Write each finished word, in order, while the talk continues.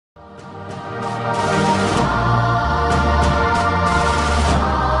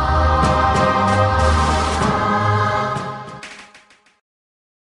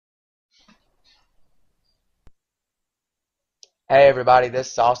Hey everybody,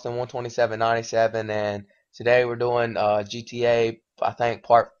 this is Austin 12797, and today we're doing GTA, I think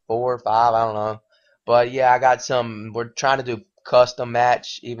part 4 or 5, I don't know. But yeah, we're trying to do custom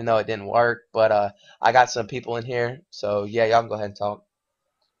match, even though it didn't work, but I got some people in here, so yeah, y'all can go ahead and talk.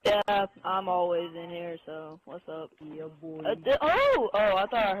 Yeah, I'm always in here, so what's up? Yeah, boy. I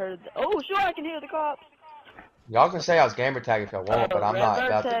thought I heard. Oh, sure, I can hear the cops. Y'all can say I was gamer tag if y'all want, but I'm Red not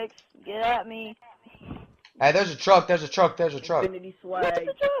about to. Vertex, get at me. Hey, there's a truck, there's a truck. Infinity Look at swag.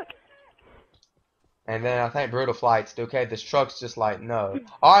 the truck. And then I think Brutal Flights, okay, this truck's just like, no.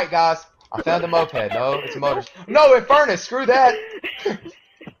 Alright guys, I found the moped. No, it's a motor. No, Furnace, screw that!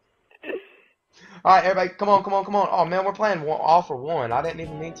 Alright, everybody, come on. Oh man, we're playing all for one. I didn't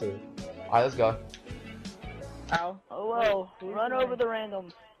even mean to. Alright, let's go. Ow. Oh well, run over the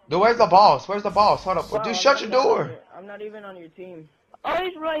randoms. Dude, where's the boss? Hold up. Wow, Dude, shut your door. I'm not even on your team. Oh,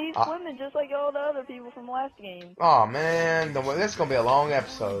 he's right. He's swimming just like all the other people from last game. Oh man, this is gonna be a long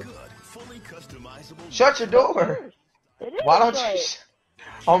episode. Shut your door. It is Why don't right. you?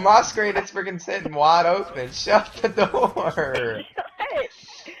 On my screen, it's freaking sitting wide open. Shut the door. Hey,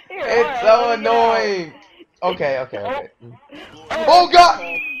 here, It's alright, so let me get out. annoying. Okay. Oh god!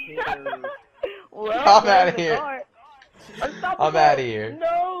 Well, I'm there's outta the here. car. I'm out of here.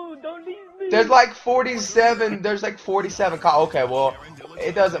 No, don't leave me. There's like 47. Okay, well,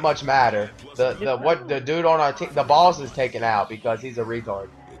 it doesn't much matter. The dude on our team, the boss is taken out because he's a retard.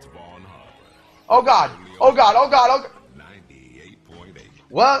 Oh god!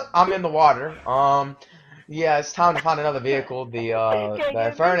 Well, I'm in the water. Yeah, it's time to find another vehicle.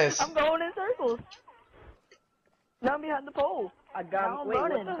 The furnace. I'm going in circles. Now I'm behind the pole. I Now got. I'm Wait,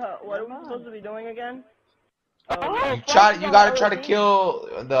 running. what the hell? What are we supposed to be doing again? Oh, You gotta try to kill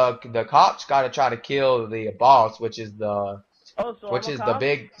the cops. Gotta try to kill the boss, which is the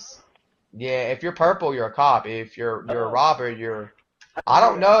big. Yeah, if you're purple, you're a cop. If you're a robber, you're. I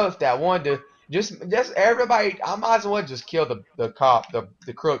don't know if that one dude. Just everybody. I might as well just kill the cop,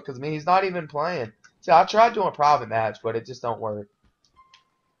 the crook, because I mean he's not even playing. See, I tried doing a private match, but it just don't work.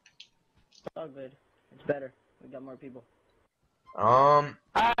 It's all good. It's better. We got more people.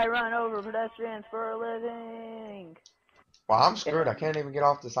 I run over pedestrians for a living. Well, I'm screwed. I can't even get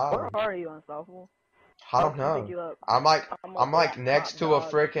off this island. Where are you, Unstoppable? I don't I'll pick you know. up. I'm like a next to a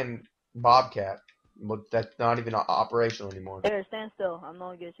freaking bobcat. Well, that's not even operational anymore. Here, stand still. I'm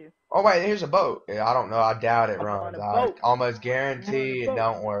gonna get you. Oh wait, here's a boat. Yeah, I don't know. I doubt it I'm runs. on a I boat. almost guarantee I'm on it a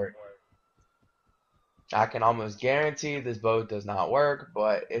boat. don't work. I can almost guarantee this boat does not work,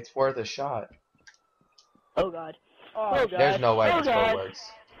 but it's worth a shot. Oh god. Oh, Oh god. There's no way Oh this god. boat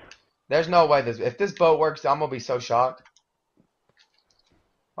works. There's no way if this boat works, I'm gonna be so shocked.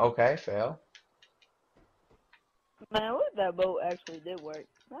 Okay, fail. Man, what if that boat actually did work?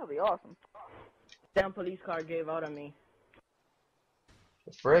 That'd be awesome. damn police car gave out on me.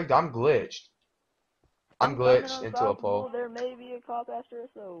 Frigged, I'm glitched. I'm coming, glitched into a Unstoppable. pole. There may be a cop after us,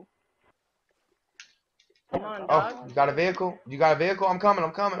 so. Come on, Oh, dog. you got a vehicle? You got a vehicle? I'm coming.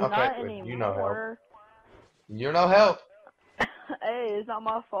 Not Okay, good. anymore. You know help. You're no help. Hey, it's not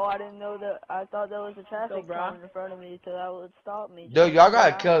my fault. I didn't know that. I thought there was a traffic bro. cone in front of me, so that would stop me. Dude, y'all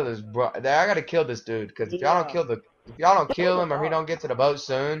gotta Just kill this bro. I gotta kill this dude, because if y'all don't kill him or he don't get to the boat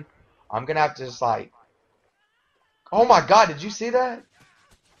soon, I'm gonna have to just like. Oh my God! Did you see that?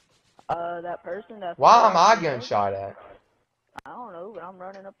 that person that's. Why am I getting shot at? I don't know, but I'm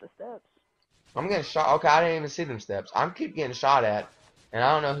running up the steps. I'm getting shot. Okay, I didn't even see them steps. I'm keep getting shot at, and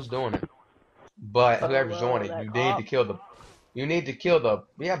I don't know who's doing it. But whoever's doing it, that you cop. need to kill the. You need to kill the.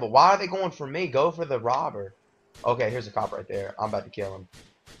 Yeah, but why are they going for me? Go for the robber. Okay, here's a cop right there. I'm about to kill him.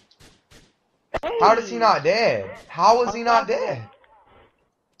 Hey, How is he not dead? How is he not dead?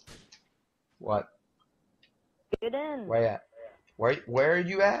 What? Get in. Where at? Where are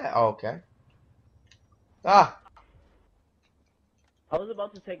you at? Oh, okay. Ah. I was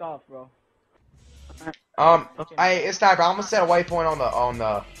about to take off, bro. Okay. Hey, it's sniper. I'm gonna set a waypoint on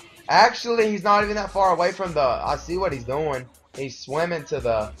the. Actually, he's not even that far away from the. I see what he's doing. He's swimming to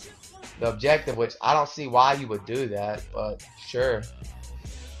the objective, which I don't see why you would do that, but sure.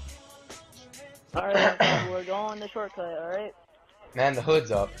 Alright, we're going the shortcut, alright? Man, the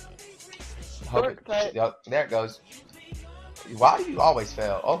hood's up. Shortcut. Yep, there it goes. Why do you always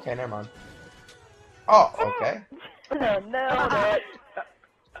fail? Okay, never mind. Oh, okay. No,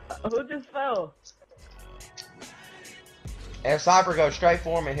 Who just fell? And sniper goes straight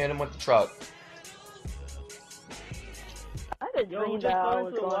for him and hit him with the truck. I had a Yo, dream just that I fell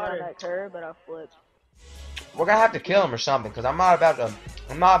was into the going water. down that curve, but I flipped. We're gonna have to kill him or something, cause I'm not about to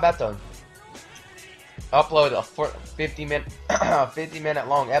upload a 50 minute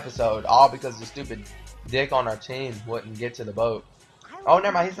long episode all because of stupid dick on our team wouldn't get to the boat. Oh,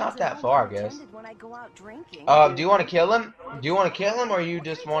 never mind. He's not that far, I guess. Do you want to kill him? Do you want to kill him, or you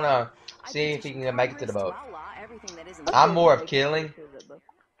just want to see if he can make it to the boat? I'm more of killing.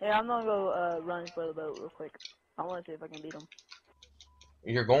 Yeah, I'm gonna go run for the boat real quick. I want to see if I can beat him.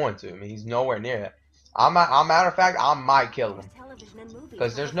 You're going to. I mean, he's nowhere near it. Matter of fact, I might kill him.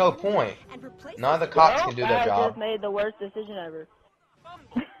 Because there's no point. None of the cops can do their I job. just made the worst decision ever.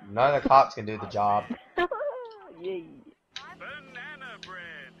 None of the cops can do the job. Yay.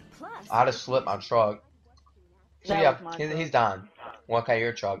 I just flipped my truck. So yeah, he's dying. Well, okay,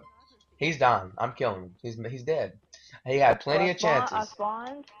 your truck. He's dying. I'm killing him. He's dead. He had plenty of chances. I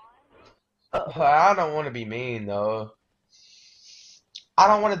spawned. I don't want to be mean though. I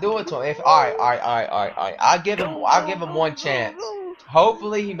don't want to do it to him. Alright. I'll give him one chance.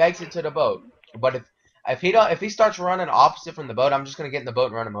 Hopefully he makes it to the boat. But if he starts running opposite from the boat, I'm just gonna get in the boat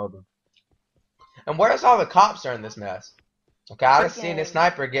and run him over. And where's all the cops during this mess? Okay, I just seen a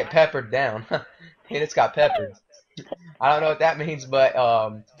sniper get peppered down. He just got peppered. I don't know what that means, but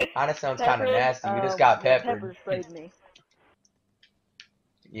kinda sounds kinda nasty. You just got peppered. Pepper sprayed me.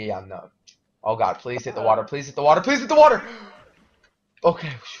 Yeah, I know. Oh god, please hit the water, please hit the water, please hit the water!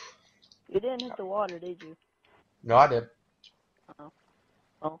 Okay. You didn't hit the water, did you? No, I did. Oh.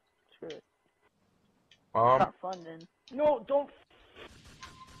 Oh, screw it. Not fun then. No, don't.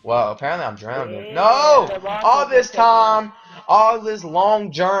 Well, apparently I'm drowning. Yeah, No! All this time, all this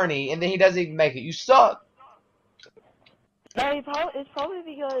long journey, and then he doesn't even make it. You suck! No, it's probably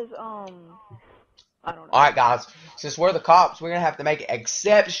because, I don't know. Alright, guys. Since we're the cops, we're gonna have to make it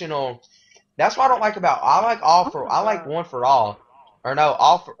exceptional. That's what I don't like about. I like one for all. Or no,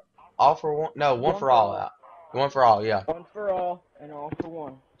 all for one. No, one for all. One for all. Yeah. One for all and all for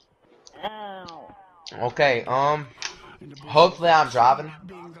one. Ow. Okay. Hopefully I'm driving,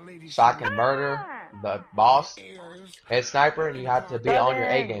 so I can murder the boss, head sniper, and you have to be on your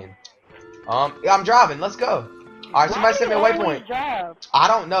A game. Yeah, I'm driving. Let's go. All right, somebody send me a waypoint. I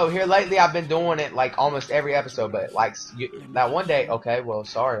don't know. Here lately, I've been doing it like almost every episode, but like that one day. Okay, well,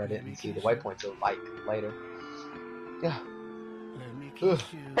 sorry, I didn't see the waypoint till like later. Yeah. Ugh.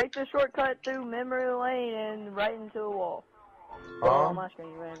 Take the shortcut through memory lane and right into a wall. On my screen,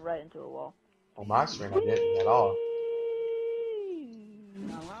 you ran right into a wall. On my screen, I didn't at all.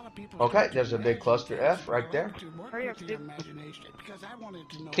 Okay, there's a big cluster F right there.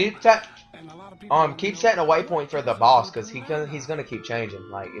 Keep setting a waypoint for the boss, cause he's gonna keep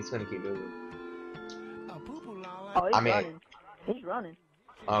changing. Like it's gonna keep moving. Oh, running. He's running.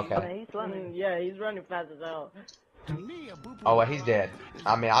 Okay. I mean, he's running. Yeah, he's running fast as hell. Oh, well, he's dead.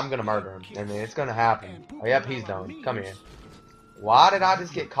 I mean, I'm gonna murder him. I mean, it's gonna happen. Oh, yep, he's done. Come here. Why did I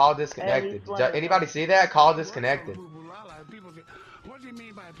just get call disconnected? Did anybody see that? Call disconnected.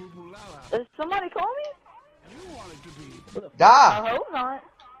 Did somebody call me? Die! I hope not.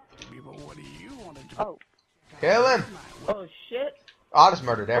 Oh. Kill him! Oh shit! I just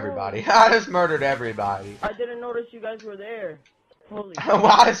murdered everybody. I just murdered everybody. I didn't notice you guys were there. Holy Well,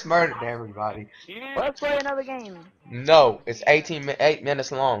 I just murdered everybody. Let's play another game. No, it's 8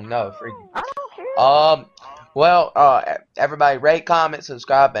 minutes long. No, freaky. I don't care. Well, everybody rate, comment,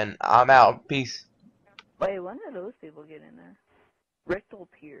 subscribe, and I'm out. Peace. Wait, when did those people get in there? Rectal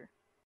Pier.